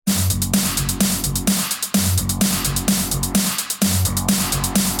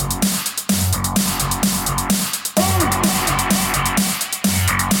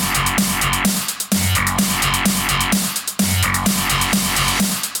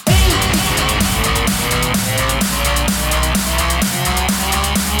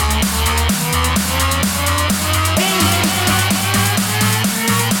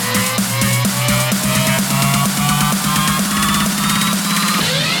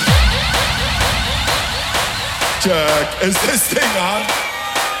Check. Is this thing on?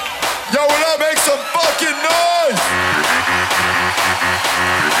 Yo, will I make some fucking noise?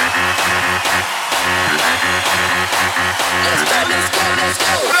 Let's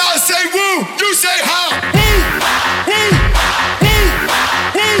go. When I say woo, you say how.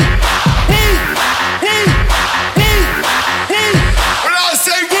 When I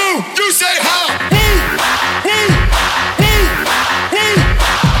say woo, you say how.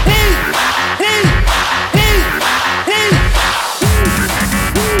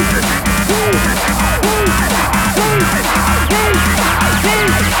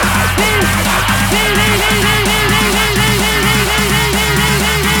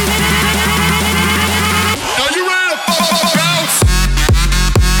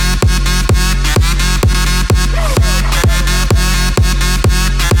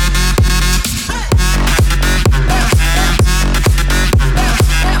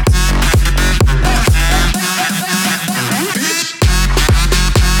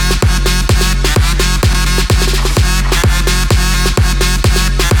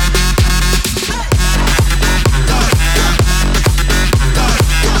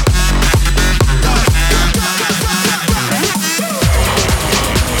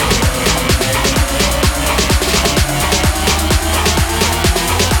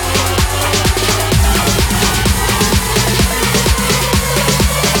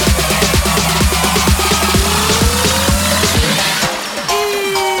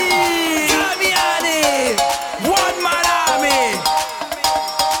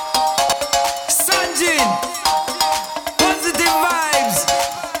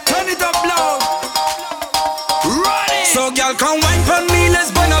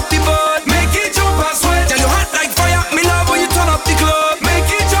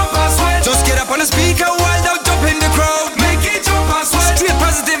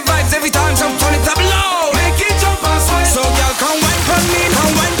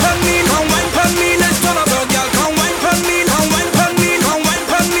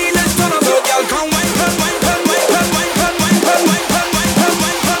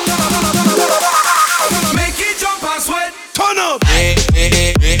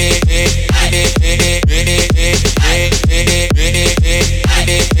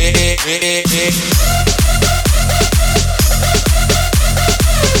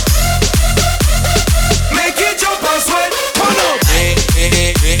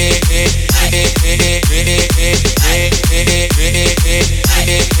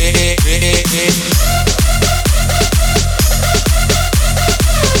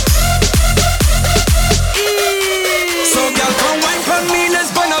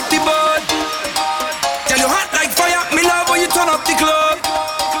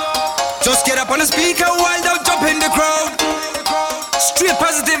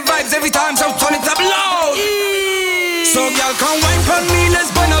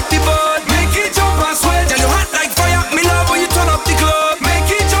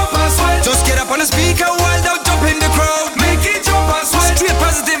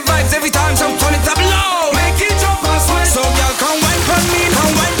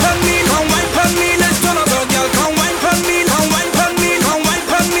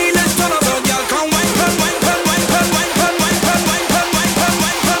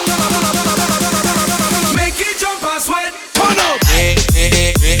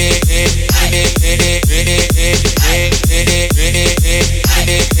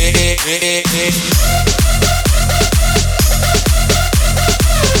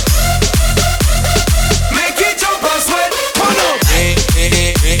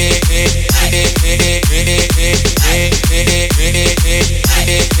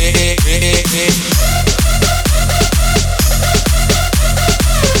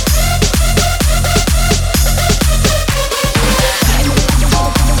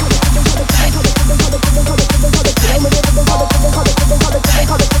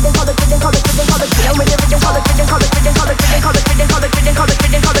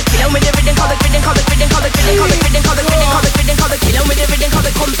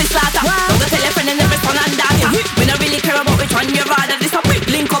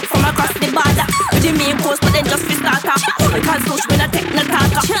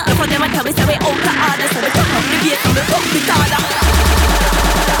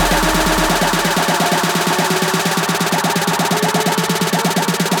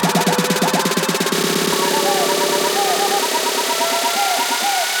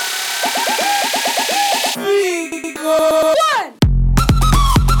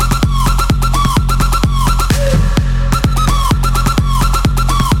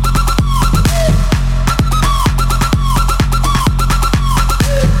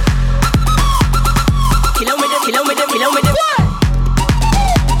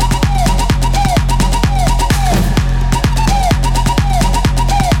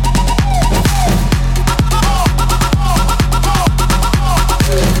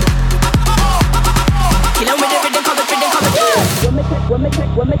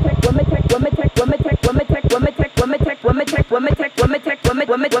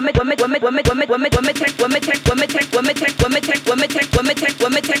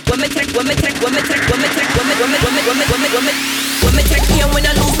 When me take here, when I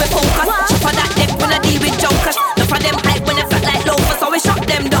lose my focus. Chop on that deck when I deal with jokers. Enough of them hype when I felt like loafers. So we shut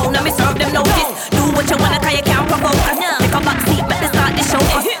them down and me serve them notice. Do what you wanna 'cause you can't provoke us. Take a back seat, make me start the show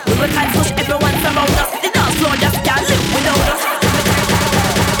us. We will try to push everyone around us. The dance floor just can't live without us.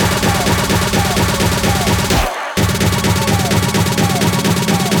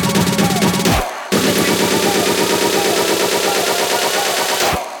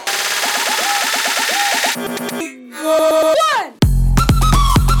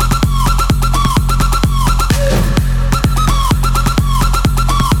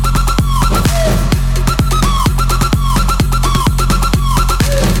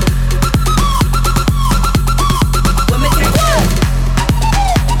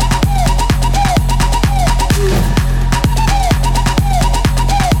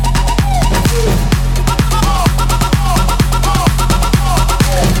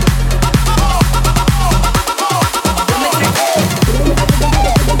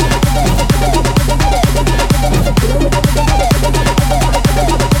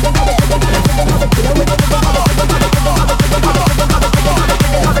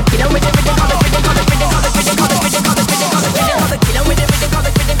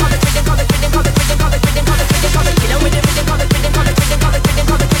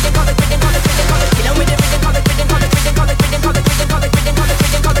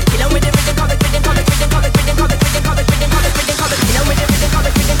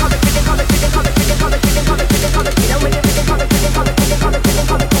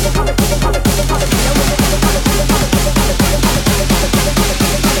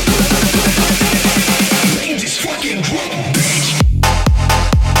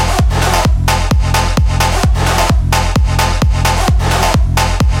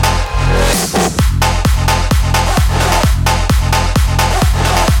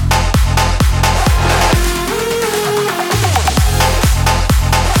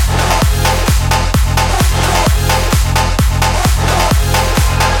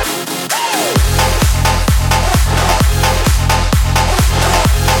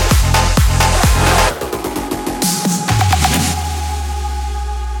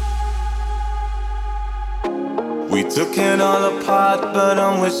 We took it all apart, but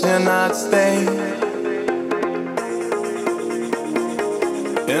I'm wishing I'd stay.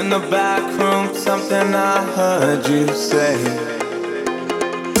 In the back room, something I heard you say.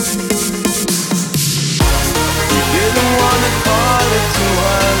 We didn't wanna call it too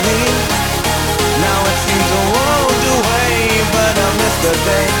early. Now it seems a world away, but I miss the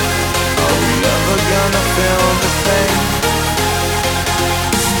day. Are we ever gonna feel the same?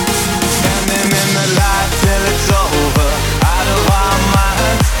 Standing in the light till it's over, out of our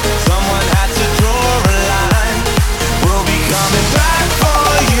minds. Someone had to draw a line. We'll be coming back for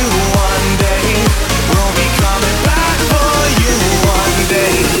you one day. We'll be coming back for you one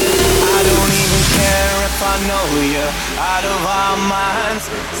day. I don't even care if I know you're out of our minds.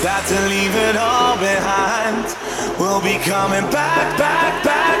 Start to leave it all behind. We'll be coming back, back,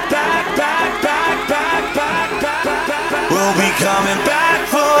 back, back, back, back, back, back, back, back. We'll be coming back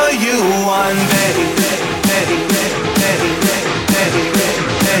for you one day.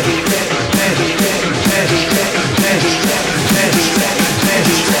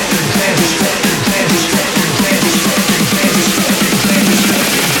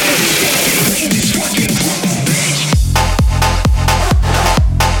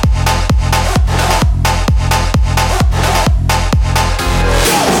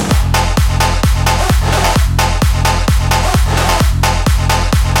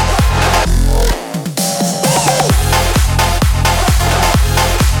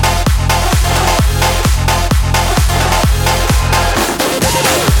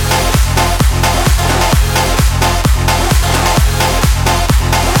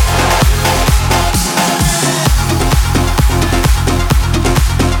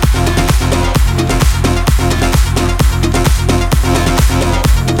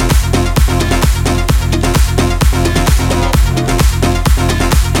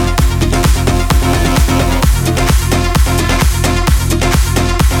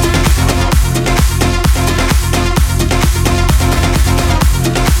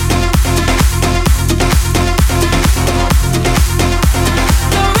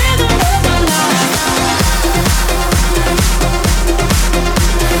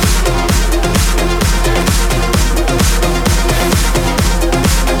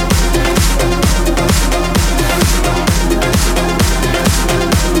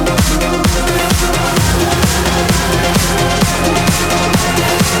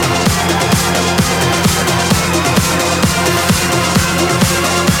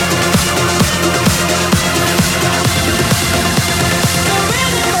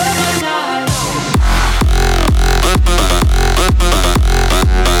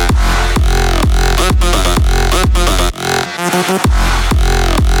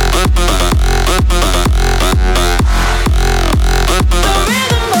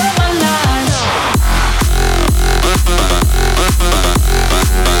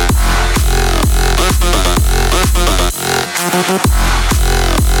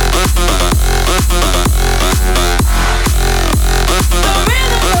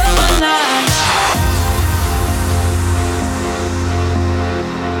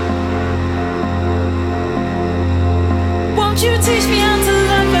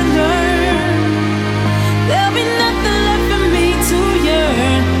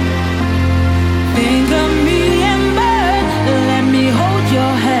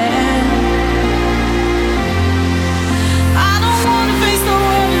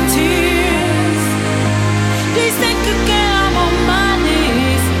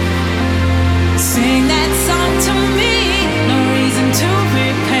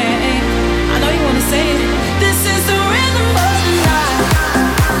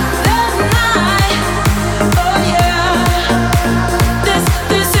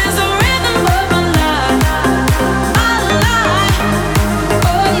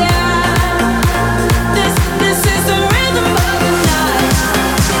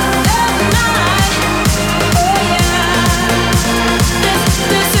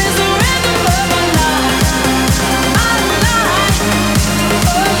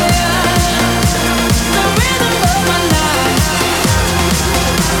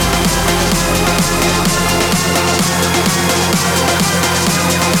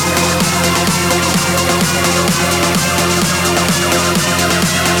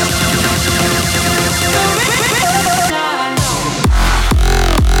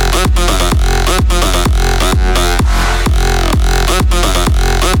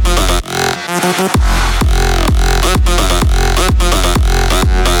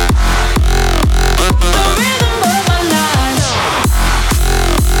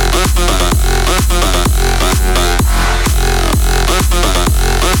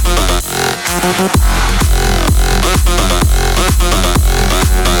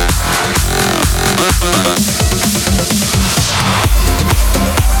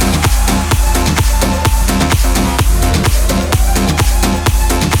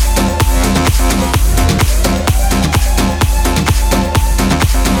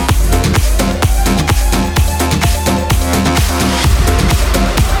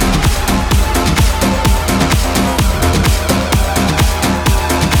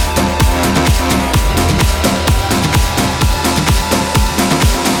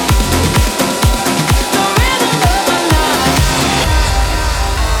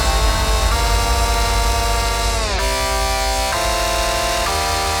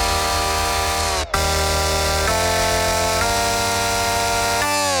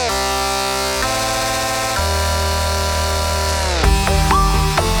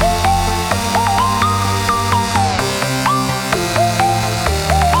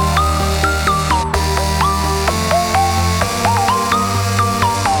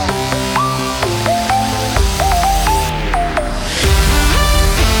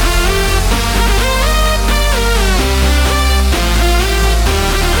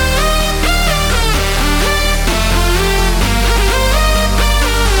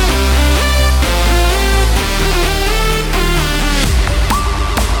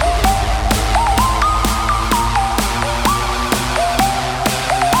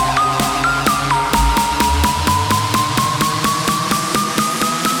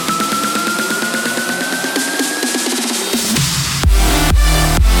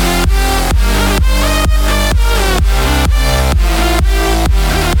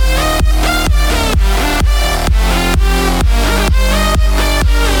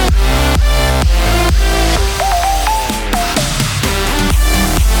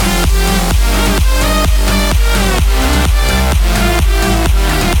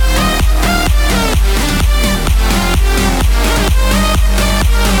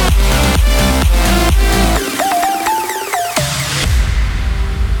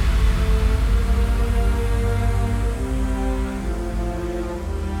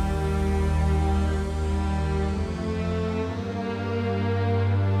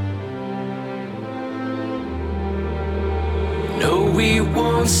 we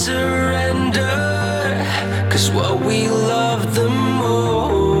won't surrender, 'cause what we love the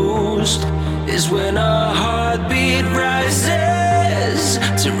most is when our heartbeat rises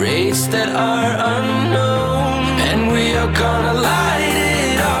to rates that are unknown. And we are gonna light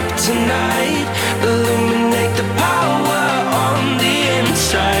it up tonight, illuminate the power on the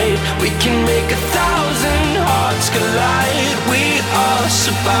inside. We can make 1,000 hearts collide. We are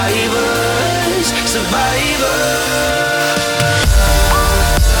survivors, survivors.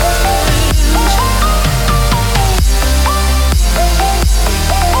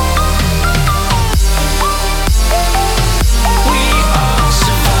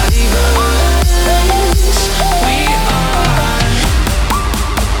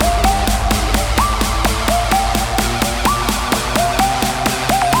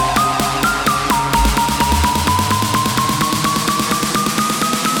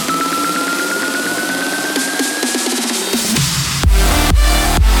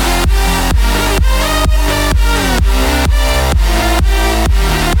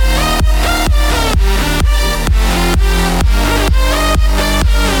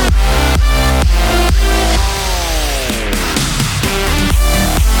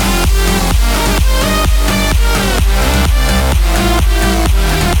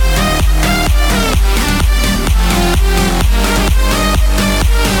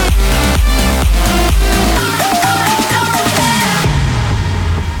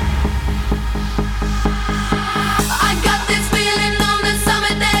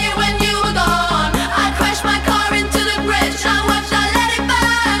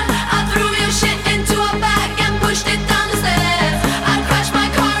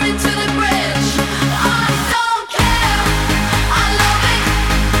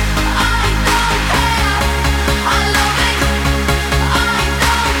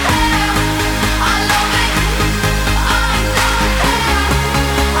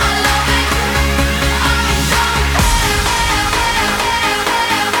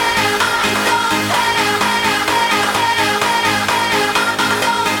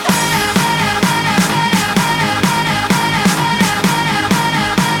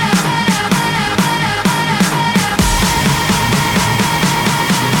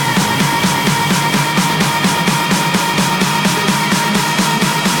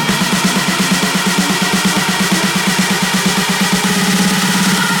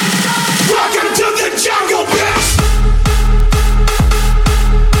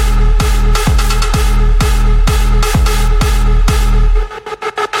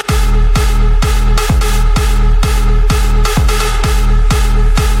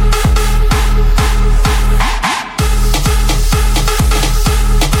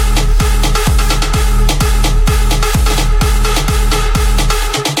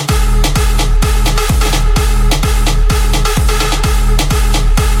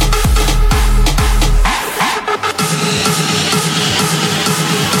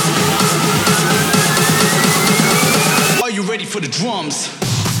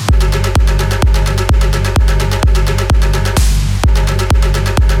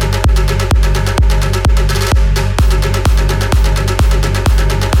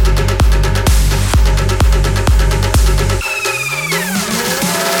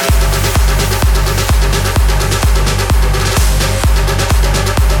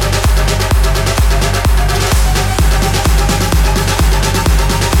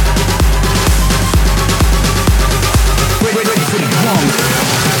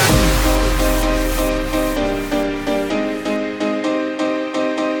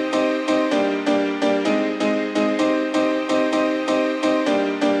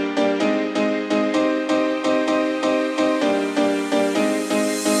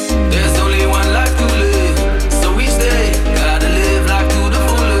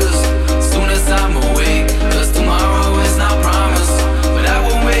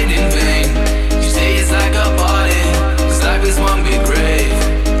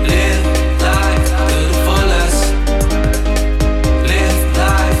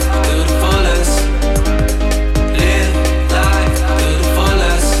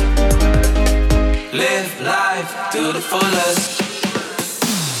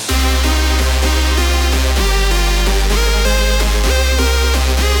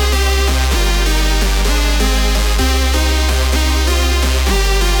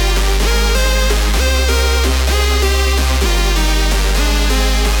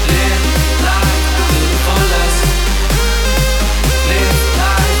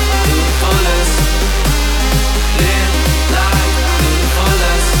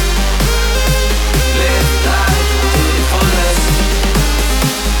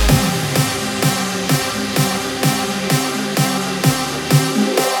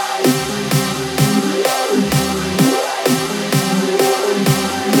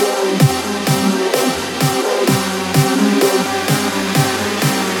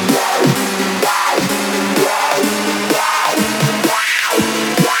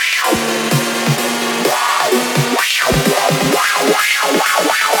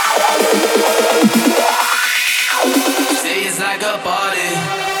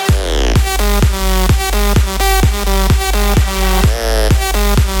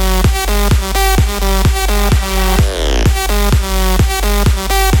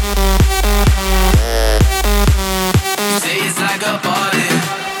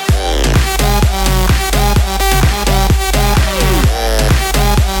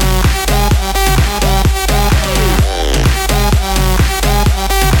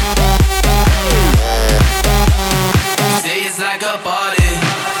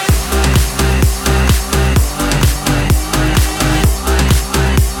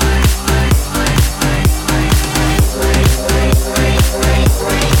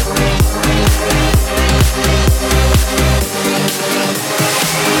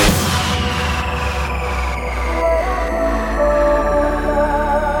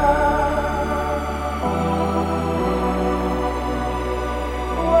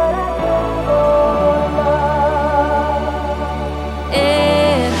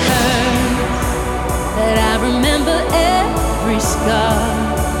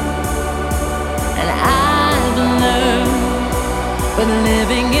 love. And I've learned, but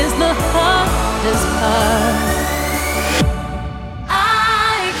living is the hardest part.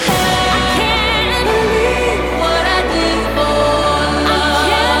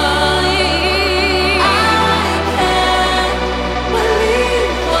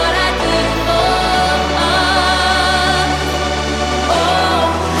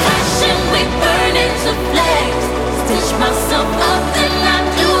 Myself up and I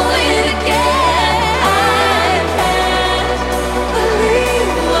do it again. I can't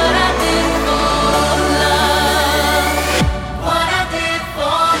believe what I did for love. What I did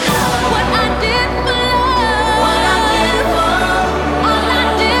for love. What I did for love. What I did for love. All I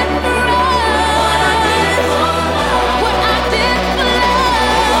did for love. What I did for love. What I did for love.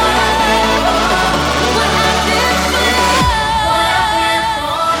 What I did for love. What I did for love. What I did for love.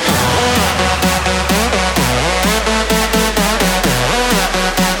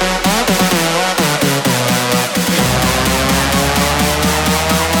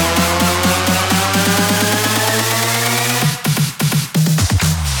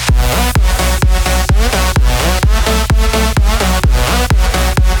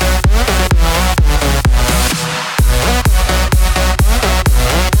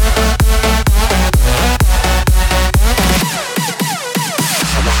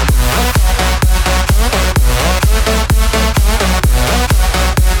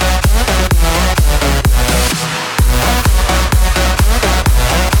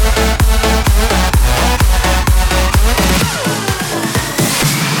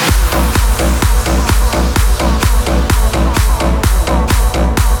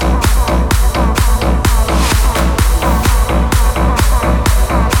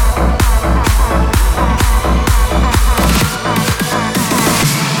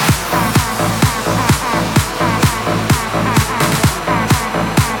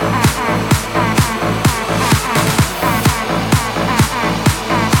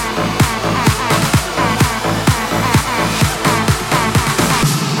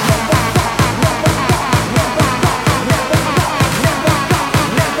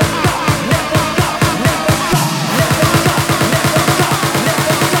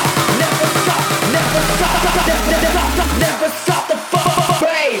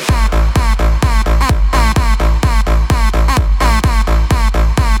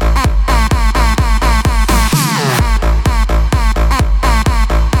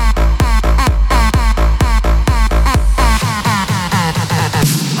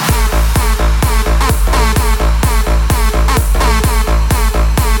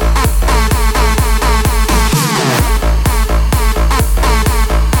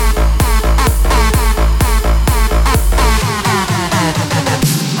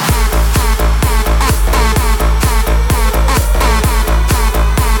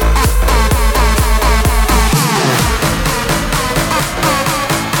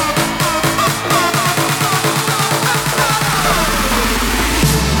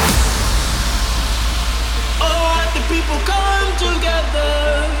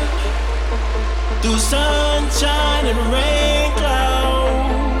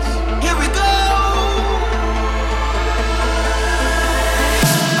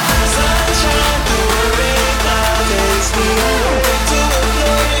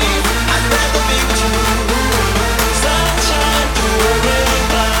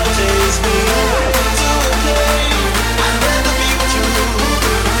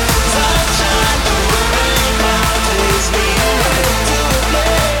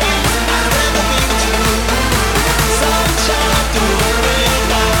 Sunshine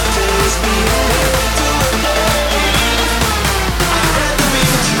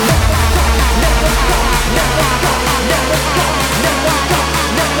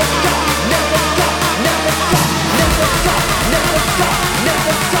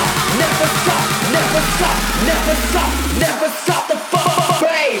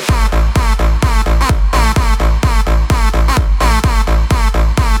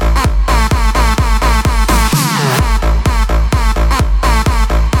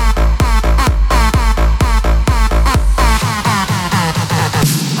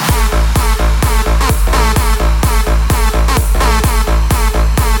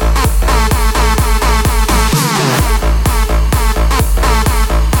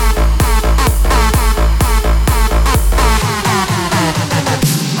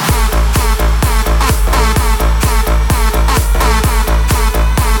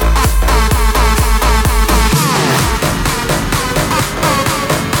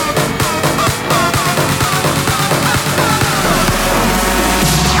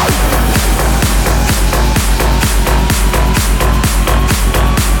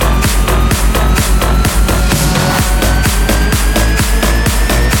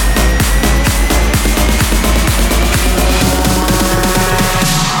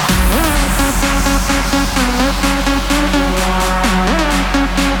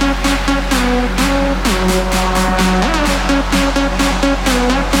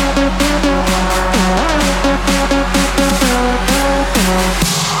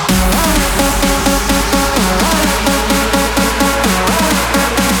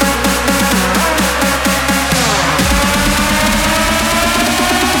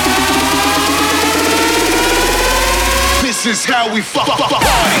is how we fuck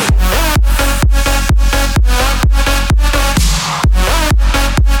party.